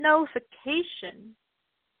Nullification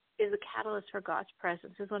is a catalyst for God's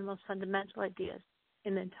presence. It's one of the most fundamental ideas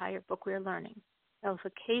in the entire book we are learning.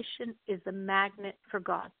 Nullification is the magnet for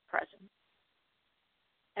God's presence.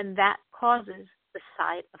 And that causes the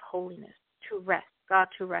side of holiness to rest, God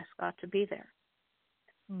to be there.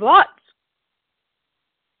 But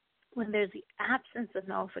when there's the absence of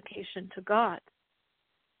nullification to God,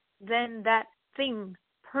 then that thing,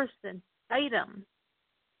 person, item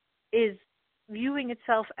is viewing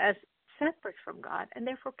itself as separate from God and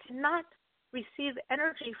therefore cannot receive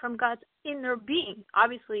energy from God's inner being.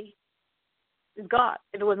 Obviously, it's God.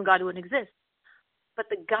 If it wasn't God, it wouldn't exist. But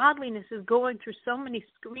the godliness is going through so many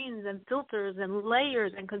screens and filters and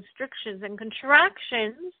layers and constrictions and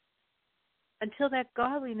contractions until that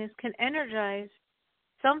godliness can energize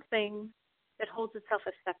something that holds itself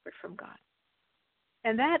as separate from God.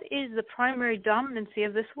 And that is the primary dominancy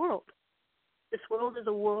of this world. This world is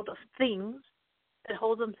a world of things that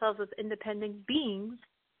hold themselves as independent beings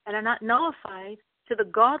and are not nullified to the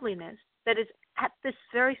godliness that is at this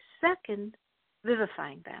very second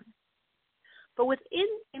vivifying them. But within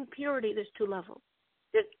impurity, there's two levels.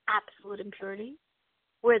 There's absolute impurity,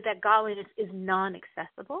 where that godliness is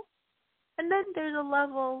non-accessible. And then there's a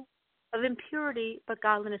level of impurity, but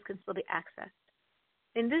godliness can still be accessed.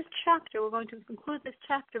 In this chapter, we're going to conclude this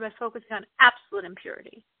chapter by focusing on absolute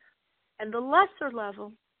impurity. And the lesser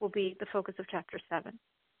level will be the focus of chapter 7.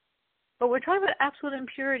 But we're talking about absolute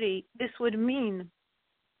impurity. This would mean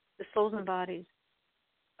the souls and bodies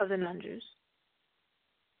of the non-Jews,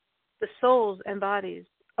 the souls and bodies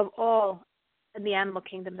of all in the animal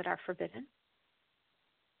kingdom that are forbidden,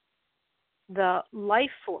 the life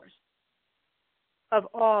force of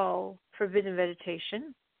all forbidden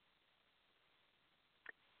vegetation,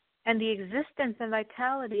 and the existence and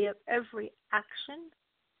vitality of every action,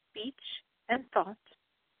 speech, and thought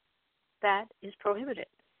that is prohibited.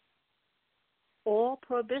 All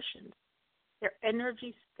prohibitions, their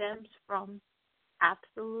energy stems from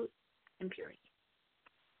absolute impurity.